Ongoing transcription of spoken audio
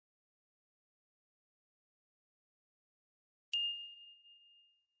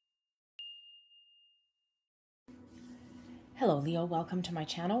Hello Leo, welcome to my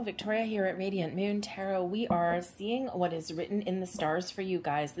channel. Victoria here at Radiant Moon Tarot. We are seeing what is written in the stars for you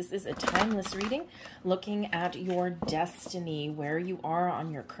guys. This is a timeless reading looking at your destiny, where you are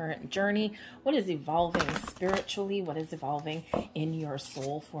on your current journey, what is evolving spiritually, what is evolving in your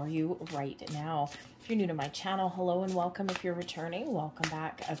soul for you right now. If you're new to my channel, hello and welcome. If you're returning, welcome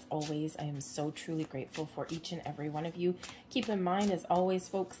back. As always, I am so truly grateful for each and every one of you. Keep in mind, as always,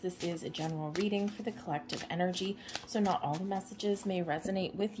 folks, this is a general reading for the collective energy, so not all the messages may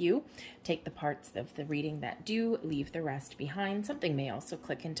resonate with you. Take the parts of the reading that do, leave the rest behind. Something may also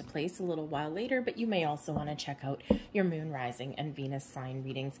click into place a little while later, but you may also want to check out your moon, rising, and Venus sign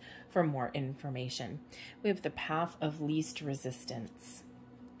readings for more information. We have the path of least resistance,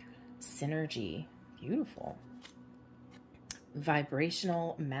 synergy, beautiful,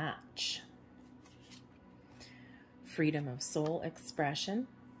 vibrational match, freedom of soul expression,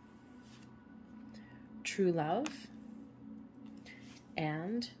 true love,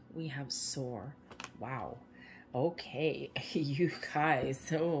 and we have soar. Wow. Okay, you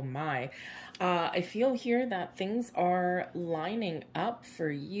guys, oh my. I feel here that things are lining up for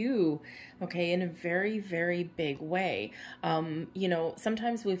you, okay, in a very, very big way. You know,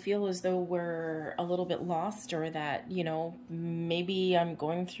 sometimes we feel as though we're a little bit lost, or that, you know, maybe I'm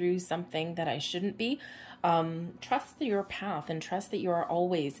going through something that I shouldn't be. Trust your path and trust that you are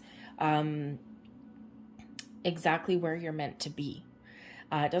always exactly where you're meant to be.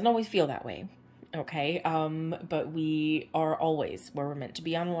 It doesn't always feel that way. Okay, but we are always where we're meant to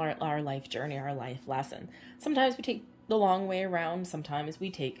be on our life journey, our life lesson. Sometimes we take the long way around, sometimes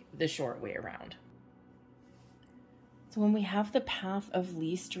we take the short way around. So when we have the path of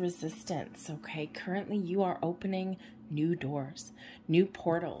least resistance, okay, currently you are opening new doors, new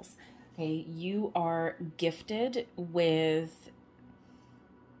portals. Okay, you are gifted with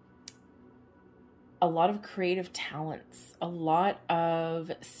a lot of creative talents, a lot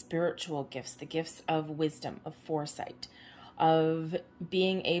of spiritual gifts, the gifts of wisdom, of foresight, of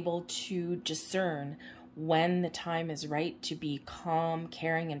being able to discern when the time is right to be calm,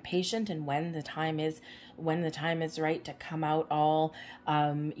 caring, and patient, and when the time is right to come out all,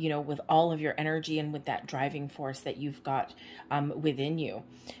 you know, with all of your energy and with that driving force that you've got within you.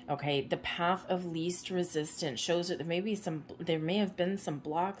 Okay, the path of least resistance shows that there may have been some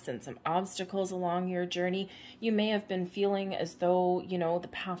blocks and some obstacles along your journey. You may have been feeling as though, you know, the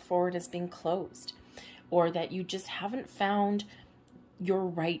path forward has been closed, or that you just haven't found your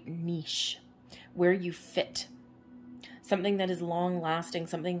right niche, where you fit, something that is long lasting,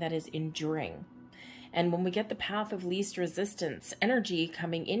 something that is enduring. And when we get the path of least resistance energy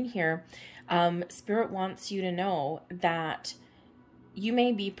coming in here, Spirit wants you to know that you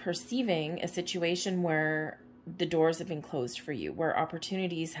may be perceiving a situation where the doors have been closed for you, where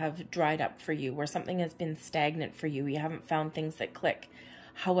opportunities have dried up for you, where something has been stagnant for you. You haven't found things that click.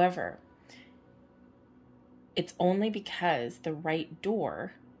 However, it's only because the right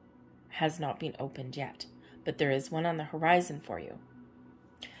door has not been opened yet, but there is one on the horizon for you.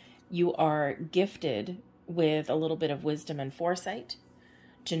 You are gifted with a little bit of wisdom and foresight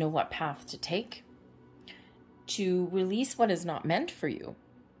to know what path to take, to release what is not meant for you.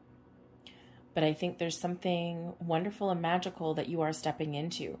 But I think there's something wonderful and magical that you are stepping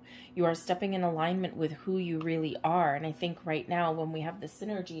into. You are stepping in alignment with who you really are. And I think right now, when we have the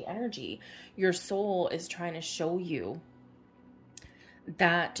synergy energy, your soul is trying to show you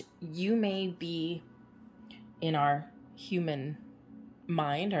that you may be, in our human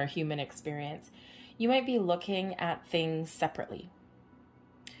mind, our human experience, you might be looking at things separately.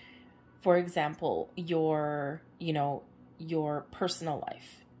 For example, your personal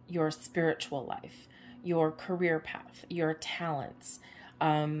life, your spiritual life, your career path, your talents,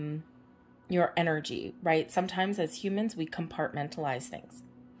 your energy, right? Sometimes as humans, we compartmentalize things,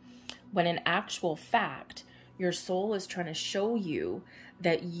 when in actual fact, your soul is trying to show you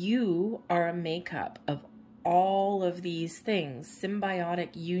that you are a makeup of all of these things, symbiotic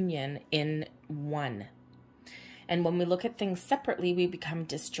union in one. And when we look at things separately, we become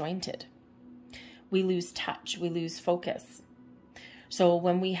disjointed. We lose touch, we lose focus. So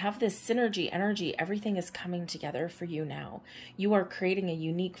when we have this synergy energy, everything is coming together for you now. You are creating a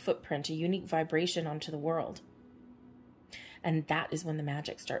unique footprint, a unique vibration onto the world. And that is when the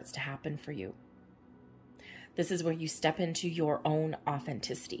magic starts to happen for you. This is where you step into your own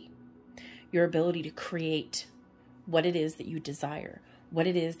authenticity, your ability to create what it is that you desire, what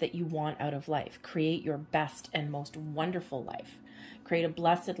it is that you want out of life. Create your best and most wonderful life. Create a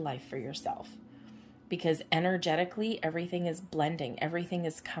blessed life for yourself. Because energetically, everything is blending. Everything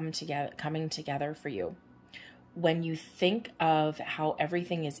is coming together for you. When you think of how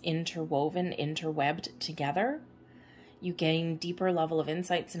everything is interwoven, interwebbed together, You gain deeper level of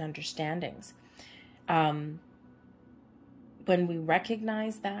insights and understandings. When we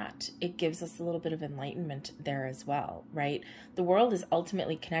recognize that, it gives us a little bit of enlightenment there as well, right? The world is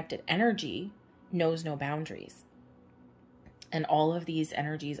ultimately connected. Energy knows no boundaries. And all of these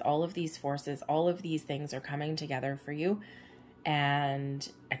energies, all of these forces, all of these things are coming together for you. And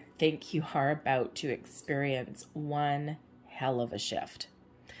I think you are about to experience one hell of a shift.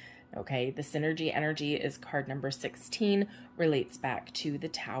 Okay, the synergy energy is card number 16, relates back to the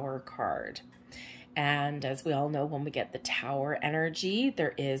Tower card. And as we all know, when we get the Tower energy,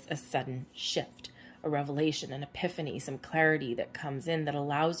 there is a sudden shift, a revelation, an epiphany, some clarity that comes in that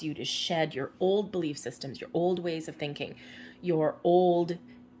allows you to shed your old belief systems, your old ways of thinking, your old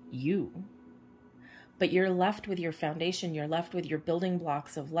you. But you're left with your foundation, you're left with your building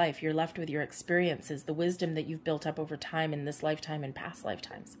blocks of life, you're left with your experiences, the wisdom that you've built up over time in this lifetime and past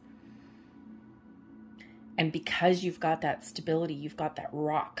lifetimes. And because you've got that stability, you've got that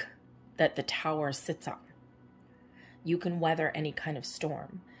rock that the Tower sits on, you can weather any kind of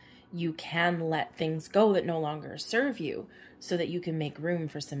storm. You can let things go that no longer serve you so that you can make room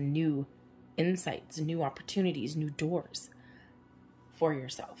for some new insights, new opportunities, new doors for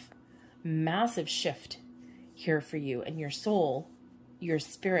yourself. Massive shift here for you, and your soul, your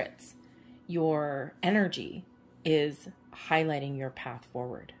spirits, your energy is highlighting your path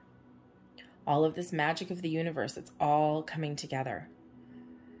forward. All of this magic of the universe, it's all coming together,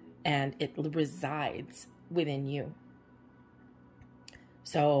 and it resides within you.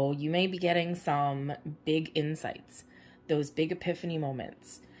 So you may be getting some big insights, those big epiphany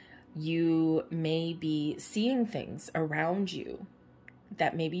moments. You may be seeing things around you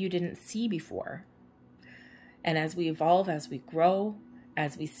that maybe you didn't see before. And as we evolve, as we grow,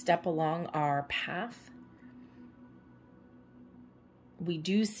 as we step along our path, we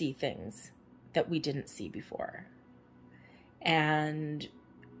do see things that we didn't see before. And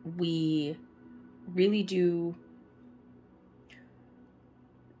we really do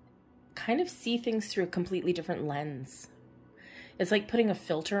kind of see things through a completely different lens. It's like putting a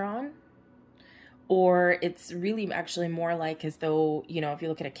filter on, or it's really actually more like as though, you know, if you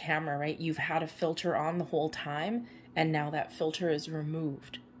look at a camera, right, you've had a filter on the whole time, and now that filter is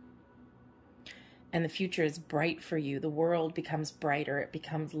removed. And the future is bright for you. The world becomes brighter, it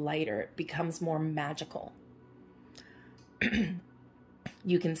becomes lighter, it becomes more magical.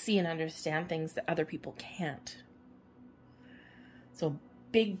 You can see and understand things that other people can't. So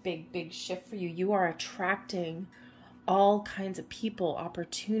big, big, big shift for you. You are attracting all kinds of people,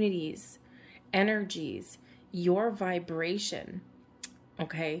 opportunities, energies, your vibration,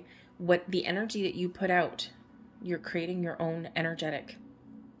 okay? What the energy that you put out, you're creating your own energetic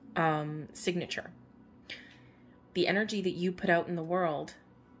signature. The energy that you put out in the world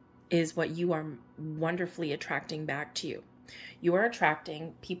is what you are wonderfully attracting back to you. You are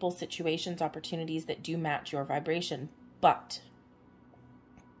attracting people, situations, opportunities that do match your vibration, but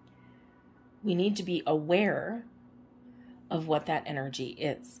we need to be aware of what that energy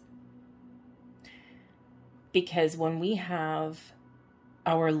is. Because when we have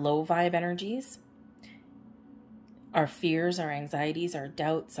our low vibe energies, our fears, our anxieties, our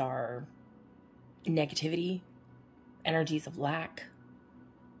doubts, our negativity, energies of lack,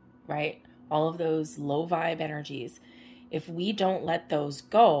 right? All of those low vibe energies, if we don't let those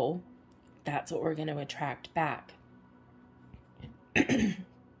go, that's what we're going to attract back.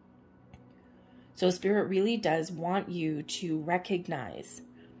 So Spirit really does want you to recognize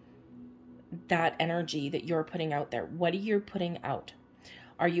that energy that you're putting out there. What are you putting out?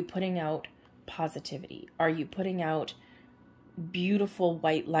 Are you putting out positivity? Are you putting out beautiful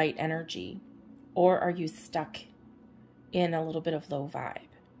white light energy? Or are you stuck in a little bit of low vibe?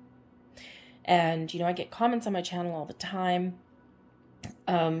 And, you know, I get comments on my channel all the time,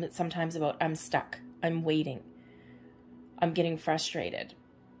 sometimes about I'm stuck, I'm waiting, I'm getting frustrated.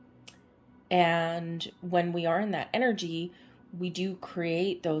 And when we are in that energy, we do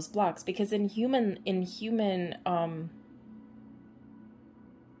create those blocks, because in human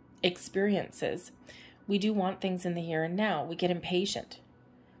experiences, we do want things in the here and now. We get impatient.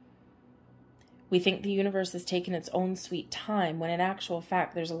 We think the universe has taken its own sweet time, when in actual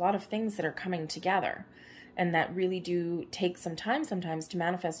fact, there's a lot of things that are coming together and that really do take some time sometimes to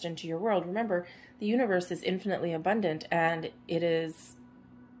manifest into your world. Remember, the universe is infinitely abundant, and it is,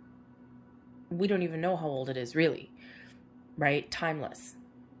 we don't even know how old it is really, right? Timeless.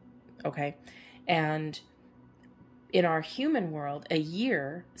 Okay. And in our human world, a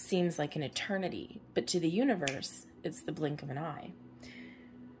year seems like an eternity, but to the universe, it's the blink of an eye.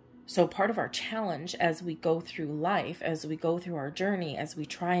 So part of our challenge as we go through life, as we go through our journey, as we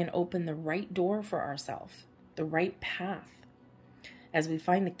try and open the right door for ourselves, the right path, as we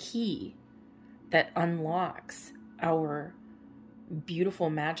find the key that unlocks our beautiful,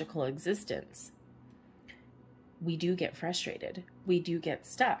 magical existence, we do get frustrated. We do get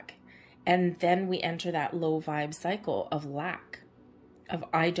stuck. And then we enter that low vibe cycle of lack, of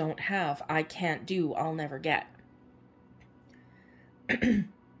I don't have, I can't do, I'll never get.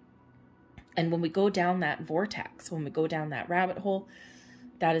 And when we go down that vortex, when we go down that rabbit hole,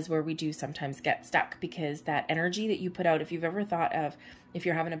 that is where we do sometimes get stuck, because that energy that you put out, if you've ever thought of, if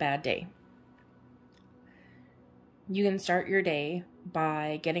you're having a bad day, you can start your day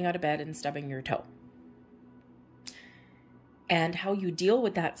by getting out of bed and stubbing your toe. And how you deal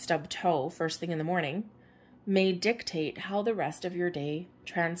with that stubbed toe first thing in the morning may dictate how the rest of your day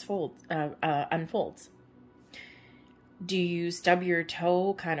unfolds. Do you stub your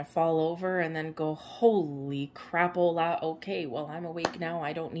toe, kind of fall over, and then go, holy crapola, okay, well, I'm awake now.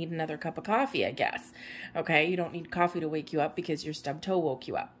 I don't need another cup of coffee, I guess. Okay, you don't need coffee to wake you up because your stubbed toe woke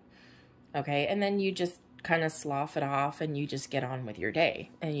you up. Okay, and then you just kind of slough it off and you just get on with your day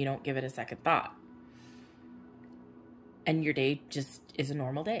and you don't give it a second thought. And your day just is a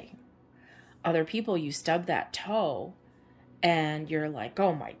normal day. Other people, you stub that toe and you're like,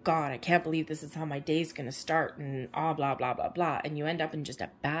 oh my God, I can't believe this is how my day's going to start, and blah, blah, blah, blah. And you end up in just a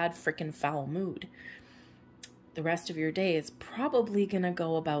bad freaking foul mood. The rest of your day is probably going to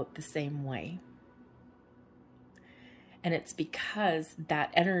go about the same way. And it's because that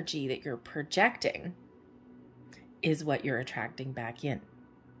energy that you're projecting is what you're attracting back in.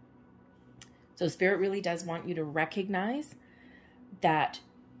 So Spirit really does want you to recognize that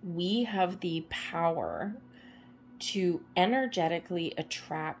we have the power to energetically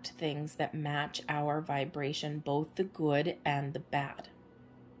attract things that match our vibration, both the good and the bad.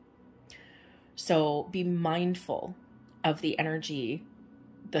 So be mindful of the energy,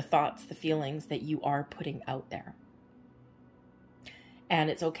 the thoughts, the feelings that you are putting out there. And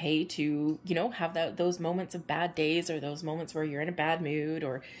it's okay to, have those moments of bad days, or those moments where you're in a bad mood,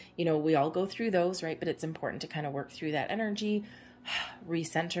 or, we all go through those, right? But it's important to kind of work through that energy,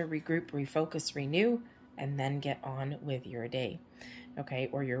 recenter, regroup, refocus, renew, and then get on with your day, okay?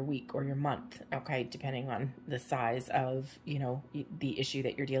 Or your week or your month, okay? Depending on the size of, the issue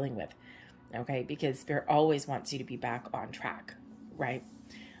that you're dealing with, okay? Because Spirit always wants you to be back on track, right?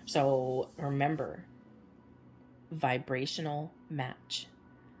 So remember, vibrational match.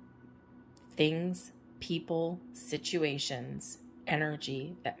 Things, people, situations,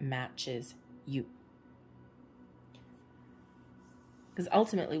 energy that matches you. Because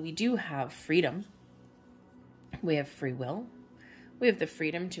ultimately we do have freedom. We have free will. We have the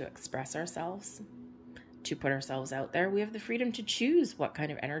freedom to express ourselves, to put ourselves out there. We have the freedom to choose what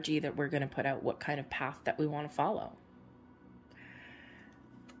kind of energy that we're going to put out, what kind of path that we want to follow.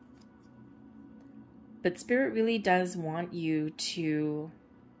 But Spirit really does want you to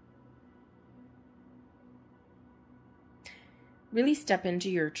really step into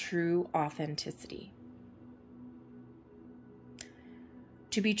your true authenticity.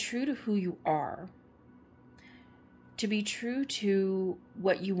 To be true to who you are. To be true to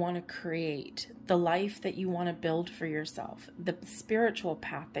what you want to create, the life that you want to build for yourself, the spiritual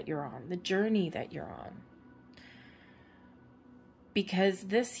path that you're on, the journey that you're on. Because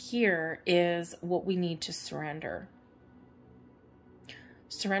this here is what we need to surrender.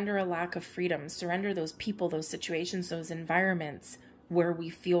 Surrender a lack of freedom. Surrender those people, those situations, those environments where we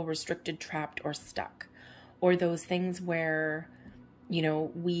feel restricted, trapped, or stuck. Or those things where,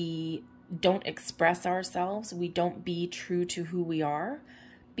 we don't express ourselves. We don't be true to who we are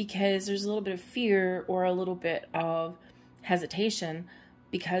because there's a little bit of fear or a little bit of hesitation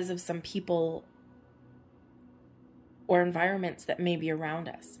because of some people or environments that may be around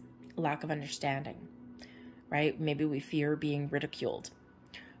us. Lack of understanding, right? Maybe we fear being ridiculed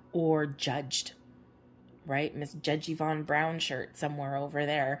or judged, right? Miss Judgy Von Brown shirt somewhere over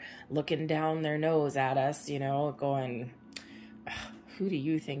there looking down their nose at us, going, who do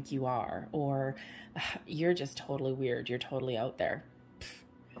you think you are? Or you're just totally weird. You're totally out there.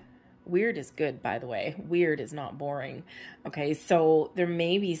 Weird is good, by the way. Weird is not boring. Okay, so there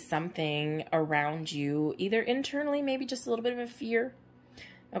may be something around you, either internally, maybe just a little bit of a fear,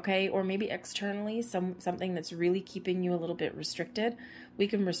 okay, or maybe externally, something that's really keeping you a little bit restricted. We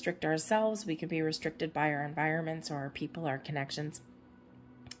can restrict ourselves. We can be restricted by our environments or our people, our connections.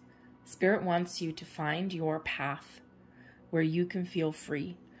 Spirit wants you to find your path where you can feel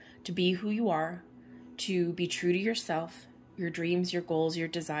free to be who you are, to be true to yourself, your dreams, your goals, your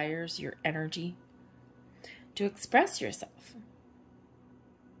desires, your energy, to express yourself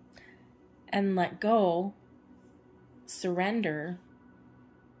and let go, surrender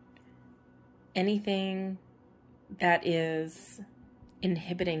anything that is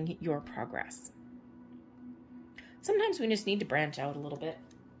inhibiting your progress. Sometimes we just need to branch out a little bit.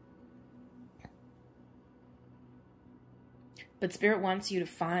 But Spirit wants you to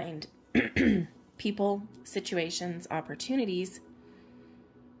find people, situations, opportunities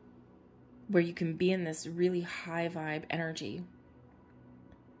where you can be in this really high vibe energy,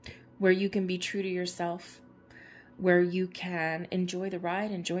 where you can be true to yourself, where you can enjoy the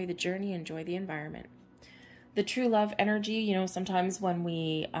ride, enjoy the journey, enjoy the environment. The true love energy, you know, sometimes when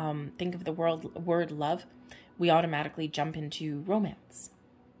we think of the word love, we automatically jump into romance.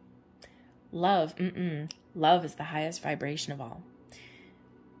 Love, love is the highest vibration of all.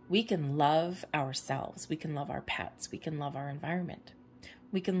 We can love ourselves. We can love our pets. We can love our environment.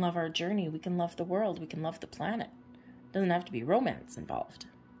 We can love our journey. We can love the world. We can love the planet. It doesn't have to be romance involved.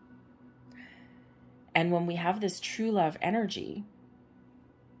 And when we have this true love energy,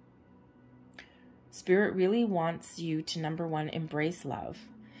 Spirit really wants you to, number one, embrace love.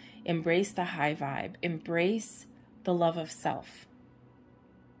 Embrace the high vibe. Embrace the love of self.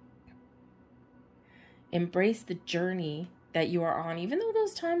 Embrace the journey that you are on, even though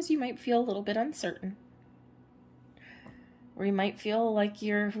those times you might feel a little bit uncertain. Or you might feel like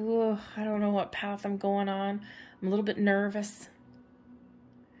you're, I don't know what path I'm going on. I'm a little bit nervous.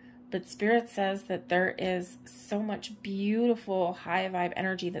 But Spirit says that there is so much beautiful high vibe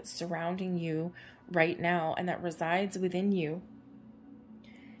energy that's surrounding you right now and that resides within you.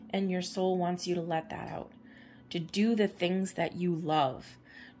 And your soul wants you to let that out. To do the things that you love.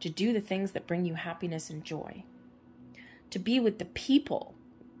 To do the things that bring you happiness and joy. To be with the people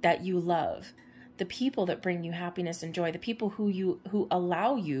that you love. The people that bring you happiness and joy. The people who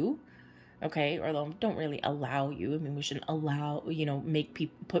allow you, okay, or don't really allow you. I mean, we shouldn't allow,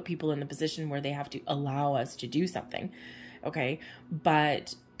 put people in the position where they have to allow us to do something, okay?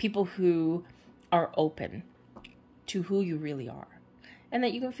 But people who are open to who you really are. And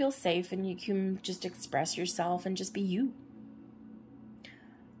that you can feel safe and you can just express yourself and just be you.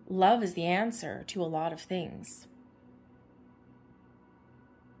 Love is the answer to a lot of things.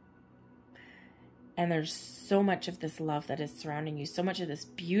 And there's so much of this love that is surrounding you, so much of this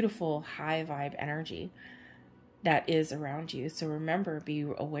beautiful high vibe energy that is around you. So remember, be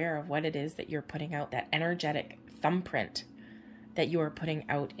aware of what it is that you're putting out, that energetic thumbprint that you are putting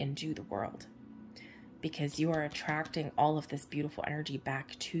out into the world. Because you are attracting all of this beautiful energy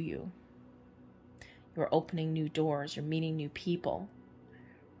back to you. You're opening new doors, you're meeting new people.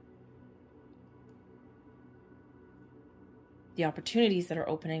 The opportunities that are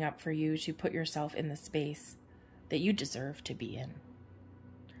opening up for you to put yourself in the space that you deserve to be in.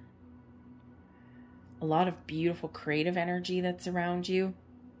 A lot of beautiful creative energy that's around you.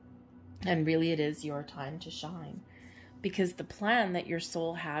 And really it is your time to shine. Because the plan that your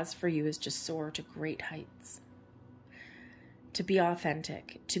soul has for you is to soar to great heights. To be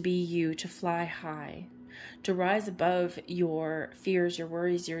authentic, to be you, to fly high. To rise above your fears, your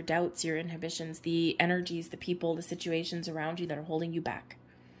worries, your doubts, your inhibitions, the energies, the people, the situations around you that are holding you back.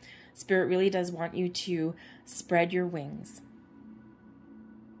 Spirit really does want you to spread your wings.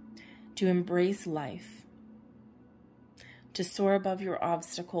 To embrace life. To soar above your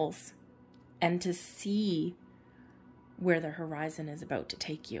obstacles. And to see where the horizon is about to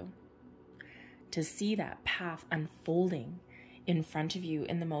take you. To see that path unfolding in front of you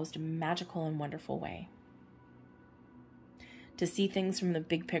in the most magical and wonderful way. To see things from the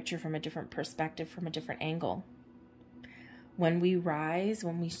big picture, from a different perspective, from a different angle. When we rise,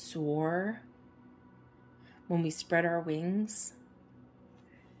 when we soar, when we spread our wings,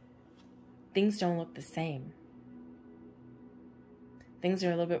 things don't look the same. Things are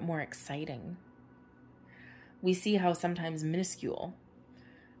a little bit more exciting. We see how sometimes minuscule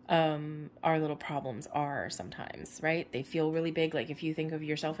our little problems are sometimes, right? They feel really big. Like if you think of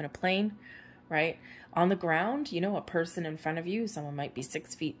yourself in a plane, right? On the ground, a person in front of you, someone might be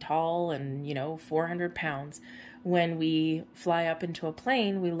 6 feet tall and, 400 pounds. When we fly up into a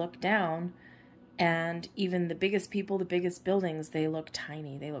plane, we look down and even the biggest people, the biggest buildings, they look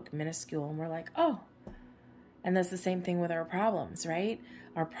tiny, they look minuscule. And we're like, oh, and that's the same thing with our problems, right?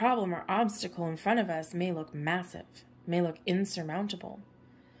 Our problem, our obstacle in front of us may look massive, may look insurmountable,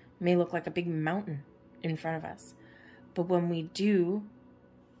 may look like a big mountain in front of us. But when we do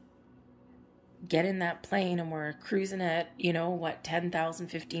get in that plane and we're cruising at, 10,000,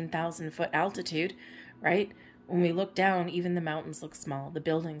 15,000 foot altitude, right? When we look down, even the mountains look small, the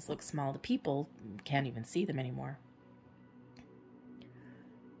buildings look small, the people can't even see them anymore.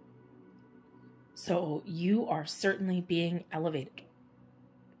 So you are certainly being elevated.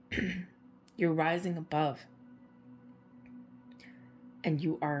 You're rising above. And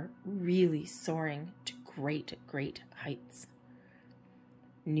you are really soaring to great, great heights.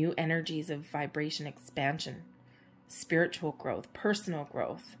 New energies of vibration expansion, spiritual growth, personal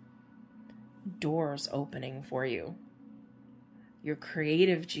growth, doors opening for you. Your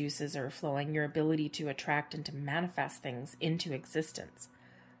creative juices are flowing, your ability to attract and to manifest things into existence.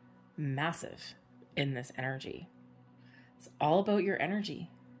 Massive in this energy. It's all about your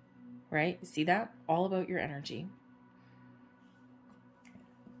energy, right? See that? All about your energy.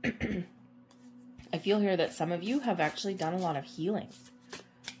 I feel here that some of you have actually done a lot of healing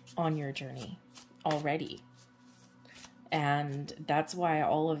on your journey already. And that's why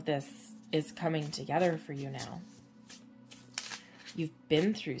all of this is coming together for you now. You've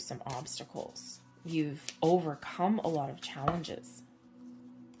been through some obstacles. You've overcome a lot of challenges.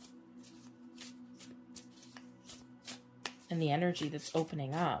 And the energy that's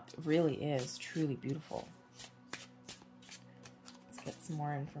opening up really is truly beautiful. Let's get some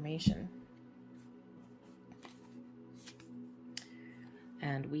more information.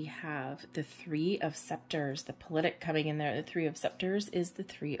 And we have the Three of Scepters, the politic coming in there. The Three of Scepters is the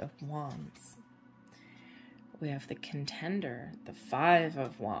Three of Wands. We have the Contender, the Five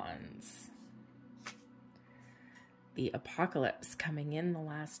of Wands. The Apocalypse coming in, the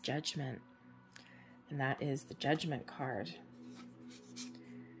Last Judgment. And that is the Judgment card.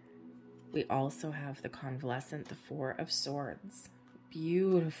 We also have the Convalescent, the Four of Swords.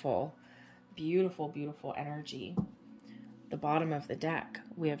 Beautiful, beautiful, beautiful energy. The bottom of the deck,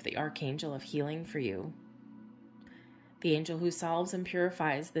 we have the Archangel of Healing for you. The angel who solves and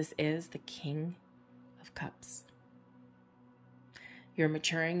purifies. This is the King of Cups. You're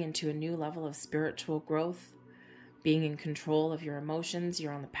maturing into a new level of spiritual growth, being in control of your emotions.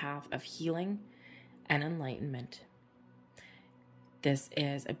 You're on the path of healing and enlightenment. This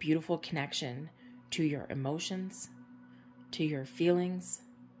is a beautiful connection to your emotions, to your feelings,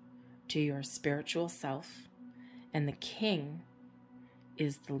 to your spiritual self. And the King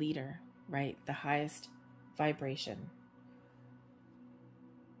is the leader, right? The highest vibration.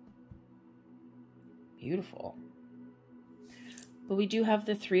 Beautiful. But we do have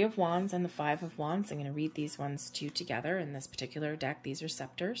the Three of Wands and the Five of Wands. I'm going to read these ones two together in this particular deck. These are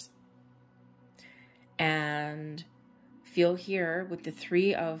scepters. And feel here with the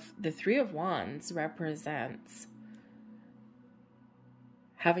Three of Wands represents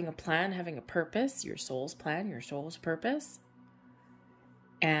having a plan, having a purpose, your soul's plan, your soul's purpose,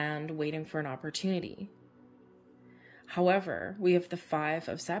 and waiting for an opportunity. However, we have the Five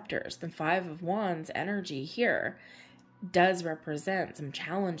of Scepters. The Five of Wands energy here does represent some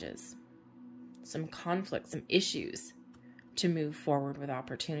challenges, some conflicts, some issues to move forward with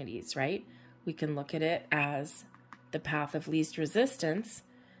opportunities, right? We can look at it as the path of least resistance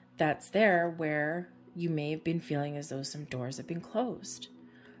that's there, where you may have been feeling as though some doors have been closed.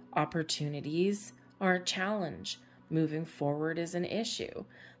 Opportunities are a challenge. Moving forward is an issue.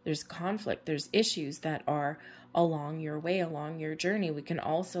 There's conflict. There's issues that are along your way, along your journey. We can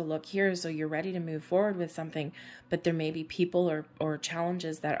also look here, so you're ready to move forward with something, but there may be people or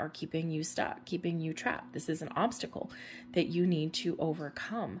challenges that are keeping you stuck, keeping you trapped. This is an obstacle that you need to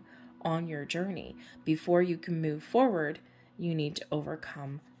overcome on your journey. Before you can move forward, you need to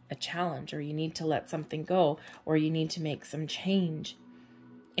overcome a challenge, or you need to let something go, or you need to make some change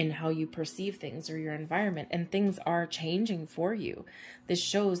in how you perceive things or your environment, and things are changing for you. This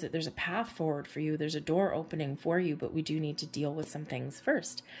shows that there's a path forward for you. There's a door opening for you, but we do need to deal with some things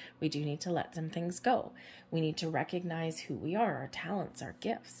first. We do need to let some things go. We need to recognize who we are, our talents, our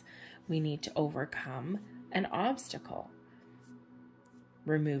gifts. We need to overcome an obstacle,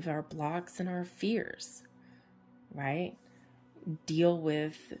 remove our blocks and our fears, right? Deal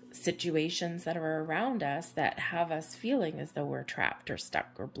with situations that are around us that have us feeling as though we're trapped or stuck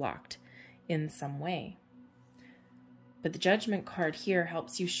or blocked in some way. But the Judgment card here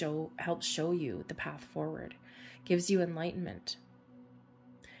helps show you the path forward, gives you enlightenment,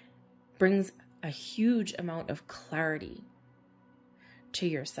 brings a huge amount of clarity to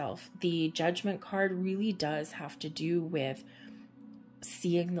yourself. The Judgment card really does have to do with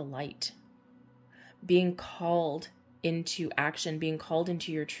seeing the light, being called into action, being called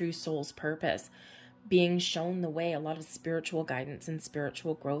into your true soul's purpose, being shown the way. A lot of spiritual guidance and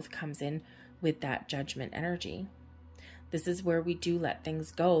spiritual growth comes in with that Judgment energy. This is where we do let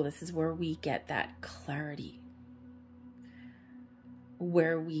things go. This is where we get that clarity,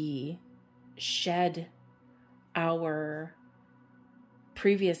 where we shed our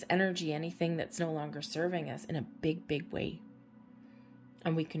previous energy, anything that's no longer serving us, in a big, big way.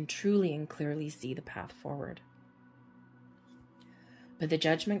 And we can truly and clearly see the path forward. But the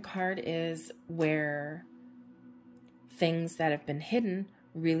Judgment card is where things that have been hidden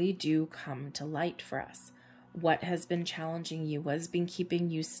really do come to light for us. What has been challenging you? What has been keeping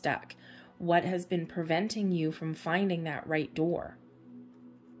you stuck? What has been preventing you from finding that right door?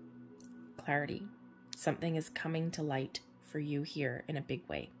 Clarity. Something is coming to light for you here in a big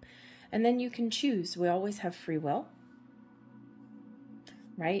way. And then you can choose. We always have free will,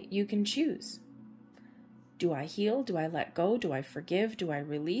 right? You can choose. Do I heal? Do I let go? Do I forgive? Do I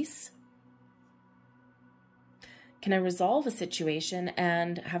release? Can I resolve a situation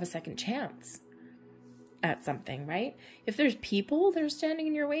and have a second chance at something, right? If there's people that are standing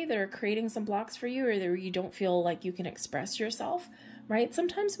in your way that are creating some blocks for you, or that you don't feel like you can express yourself, right?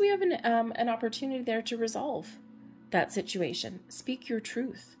 Sometimes we have an opportunity there to resolve that situation. Speak your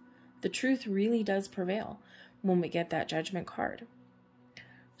truth. The truth really does prevail when we get that Judgment card.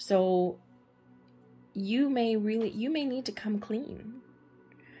 So you may need to come clean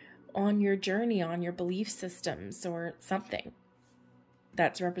on your journey, on your belief systems, or something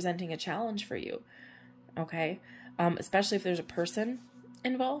that's representing a challenge for you. Okay. Especially if there's a person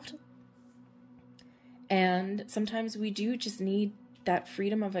involved. And sometimes we do just need that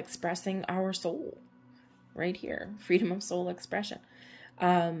freedom of expressing our soul right here. Freedom of soul expression.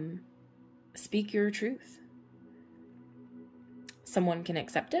 Speak your truth. Someone can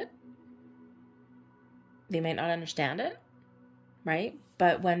accept it. They might not understand it, right?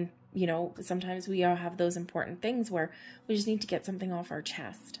 But when, sometimes we all have those important things where we just need to get something off our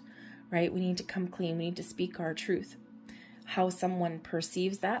chest, right? We need to come clean. We need to speak our truth. How someone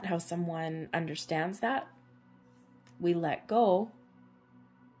perceives that, how someone understands that, we let go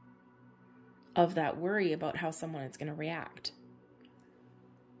of that worry about how someone is going to react.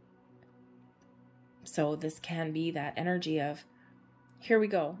 So this can be that energy of, here we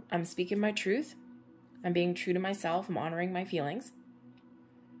go. I'm speaking my truth. I'm being true to myself. I'm honoring my feelings.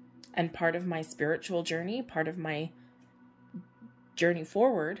 And part of my spiritual journey, part of my journey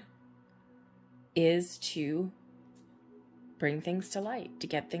forward is to bring things to light, to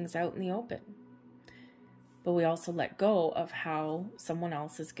get things out in the open. But we also let go of how someone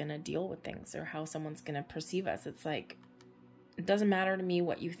else is going to deal with things or how someone's going to perceive us. It's like, it doesn't matter to me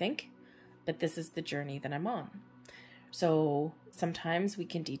what you think, but this is the journey that I'm on. So sometimes we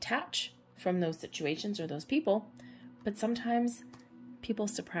can detach from those situations or those people, but sometimes people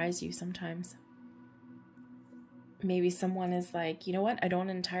surprise you sometimes. Maybe someone is like, you know what? I don't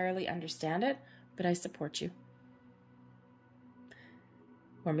entirely understand it, but I support you.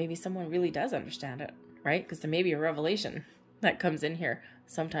 Or maybe someone really does understand it, right? Because there may be a revelation that comes in here.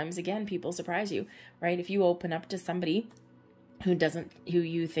 Sometimes, again, people surprise you, right? If you open up to somebody who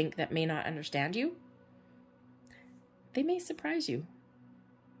you think that may not understand you, they may surprise you.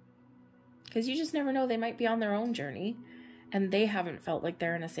 Because you just never know. They might be on their own journey and they haven't felt like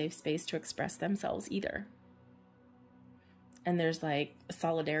they're in a safe space to express themselves either. And there's like a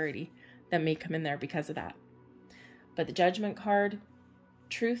solidarity that may come in there because of that. But the Judgment card,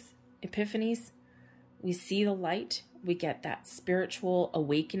 truth, epiphanies, we see the light. We get that spiritual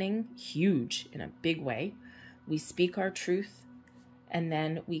awakening, huge in a big way. We speak our truth, and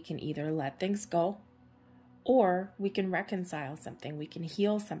then we can either let things go or we can reconcile something. We can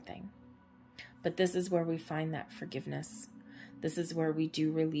heal something. But this is where we find that forgiveness. This is where we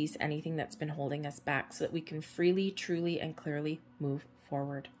do release anything that's been holding us back so that we can freely, truly, and clearly move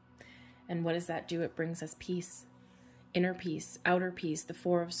forward. And what does that do? It brings us peace. Inner peace, outer peace, the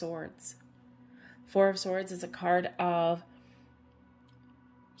Four of Swords. Four of Swords is a card of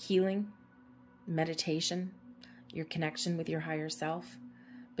healing, meditation, your connection with your higher self.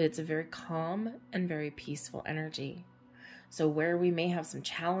 But it's a very calm and very peaceful energy. So where we may have some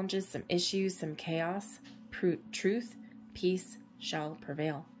challenges, some issues, some chaos, truth, peace shall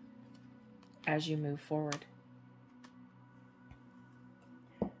prevail as you move forward.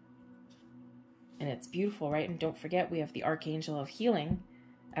 And it's beautiful, right? And don't forget, we have the Archangel of Healing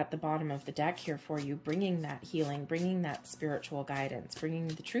at the bottom of the deck here for you, bringing that healing, bringing that spiritual guidance, bringing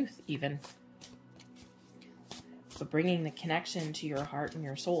the truth even, but bringing the connection to your heart and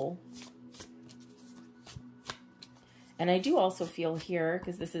your soul. And I do also feel here,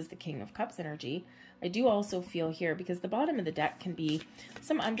 because this is the King of Cups energy, I do also feel here, because the bottom of the deck can be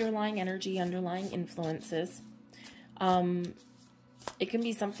some underlying energy, underlying influences. It can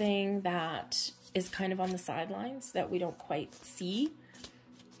be something that is kind of on the sidelines that we don't quite see.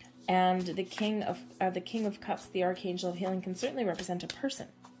 And the King of Cups, the Archangel of Healing, can certainly represent a person.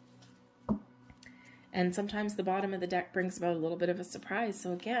 And sometimes the bottom of the deck brings about a little bit of a surprise.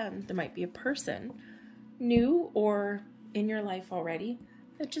 So again, there might be a person, new or in your life already,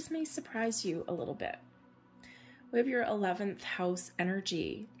 that just may surprise you a little bit. We have your 11th house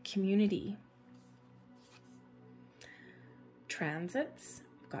energy, community. transits.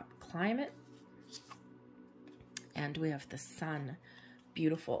 We've got climate. And we have the sun.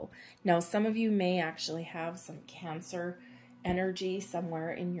 Beautiful. Now, some of you may actually have some Cancer energy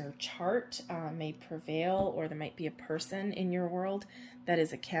somewhere in your chart, may prevail, or there might be a person in your world that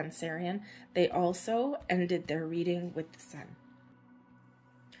is a Cancerian. They also ended their reading with the sun.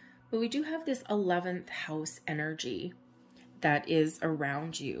 But we do have this 11th house energy that is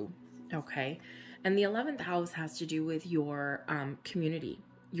around you, okay? And the 11th house has to do with your community,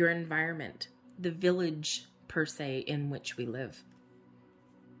 your environment, the village per se in which we live.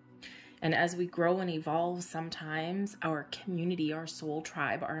 And as we grow and evolve, sometimes our community, our soul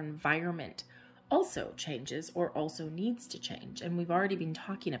tribe, our environment also changes or also needs to change. And we've already been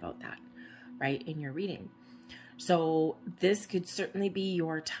talking about that, right, in your reading. So this could certainly be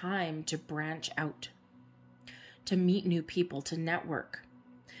your time to branch out, to meet new people, to network,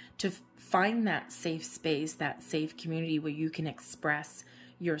 to find that safe space, that safe community where you can express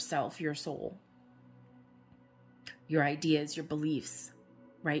yourself, your soul, your ideas, your beliefs,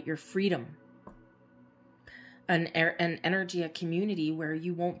 right? Your freedom. An energy, a community where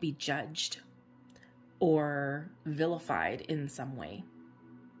you won't be judged or vilified in some way.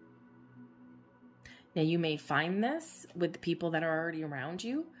 Now, you may find this with the people that are already around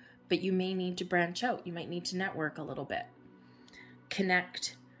you, but you may need to branch out. You might need to network a little bit.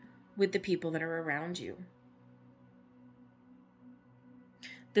 Connect with the people that are around you.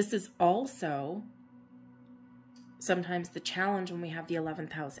 This is also sometimes the challenge when we have the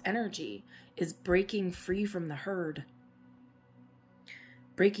 11th house energy is breaking free from the herd.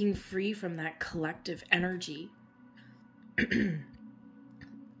 Breaking free from that collective energy. The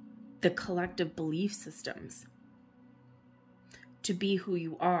collective belief systems. To be who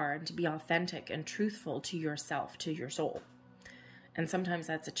you are and to be authentic and truthful to yourself, to your soul. And sometimes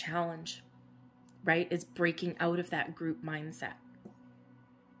that's a challenge, right? Is breaking out of that group mindset.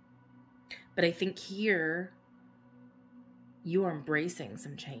 But I think here, you are embracing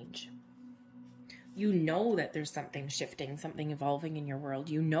some change. You know that there's something shifting, something evolving in your world.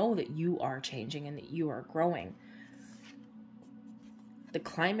 You know that you are changing and that you are growing. The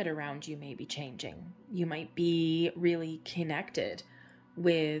climate around you may be changing. You might be really connected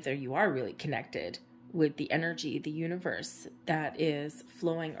with, or you are really connected with the energy, the universe that is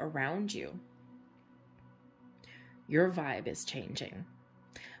flowing around you. Your vibe is changing.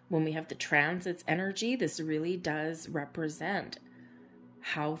 When we have the transits energy, this really does represent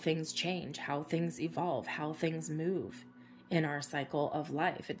how things change, how things evolve, how things move in our cycle of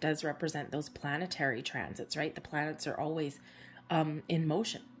life. It does represent those planetary transits, right? The planets are always in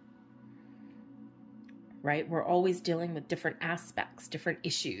motion, right? We're always dealing with different aspects, different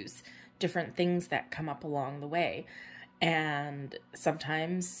issues, different things that come up along the way. And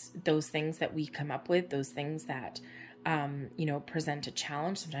sometimes those things that we come up with, those things that present a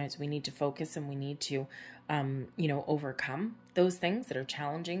challenge. Sometimes we need to focus and we need to, overcome those things that are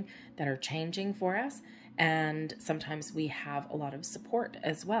challenging, that are changing for us. And sometimes we have a lot of support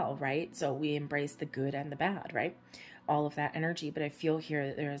as well, right? So we embrace the good and the bad, right? All of that energy. But I feel here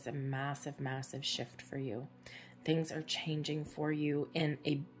that there is a massive, massive shift for you. Things are changing for you in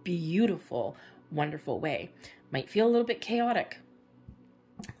a beautiful, wonderful way. Might feel a little bit chaotic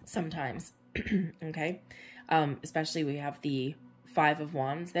sometimes, okay? Especially we have the 5 of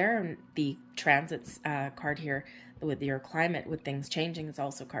Wands there, and the transits card here with your climate, with things changing, is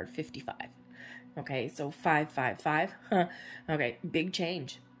also card 55. Okay, so 555. Okay, big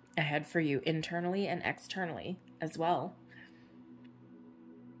change ahead for you internally and externally as well.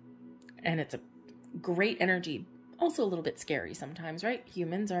 And it's a great energy, also a little bit scary sometimes, right?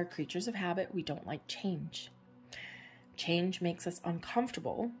 Humans are creatures of habit. We don't like change. Change makes us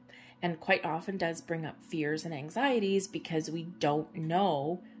uncomfortable, and quite often does bring up fears and anxieties because we don't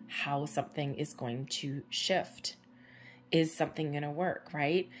know how something is going to shift. Is something going to work,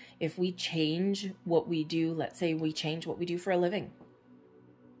 right? If we change what we do, let's say we change what we do for a living,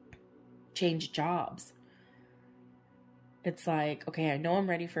 change jobs. It's like, okay, I know I'm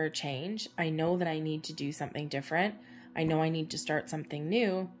ready for a change. I know that I need to do something different. I know I need to start something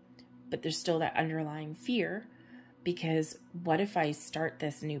new, but there's still that underlying fear. Because what if I start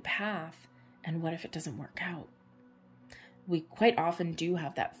this new path and what if it doesn't work out? We quite often do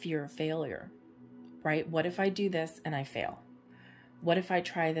have that fear of failure, right? What if I do this and I fail? What if I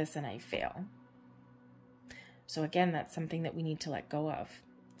try this and I fail? So again, that's something that we need to let go of,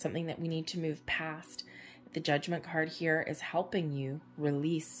 something that we need to move past. The Judgment card here is helping you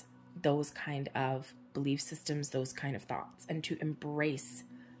release those kind of belief systems, those kind of thoughts, and to embrace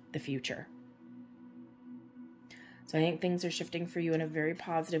the future. So I think things are shifting for you in a very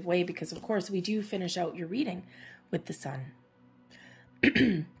positive way because, of course, we do finish out your reading with the sun.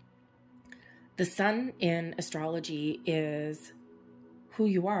 The sun in astrology is who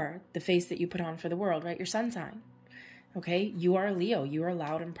you are, the face that you put on for the world, right? Your sun sign. Okay? You are a Leo. You are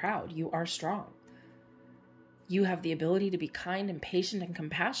loud and proud. You are strong. You have the ability to be kind and patient and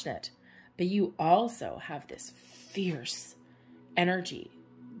compassionate, but you also have this fierce energy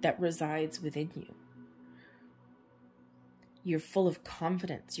that resides within you. You're full of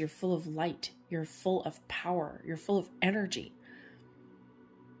confidence. You're full of light. You're full of power. You're full of energy.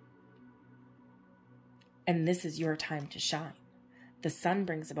 And this is your time to shine. The sun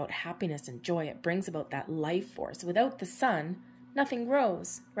brings about happiness and joy. It brings about that life force. Without the sun, nothing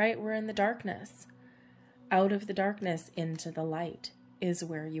grows, right? We're in the darkness. Out of the darkness into the light is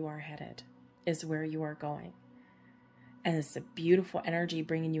where you are headed, is where you are going. And it's a beautiful energy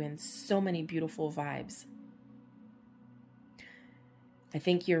bringing you in so many beautiful vibes. I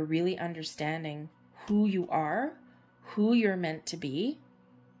think you're really understanding who you are, who you're meant to be,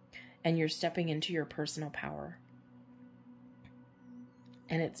 and you're stepping into your personal power.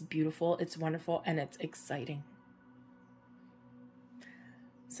 And it's beautiful, it's wonderful, and it's exciting.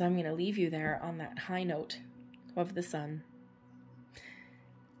 So I'm going to leave you there on that high note of the sun.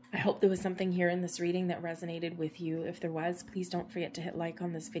 I hope there was something here in this reading that resonated with you. If there was, please don't forget to hit like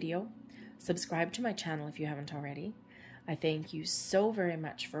on this video. Subscribe to my channel if you haven't already. I thank you so very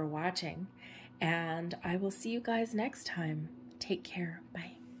much for watching, and I will see you guys next time. Take care.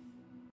 Bye.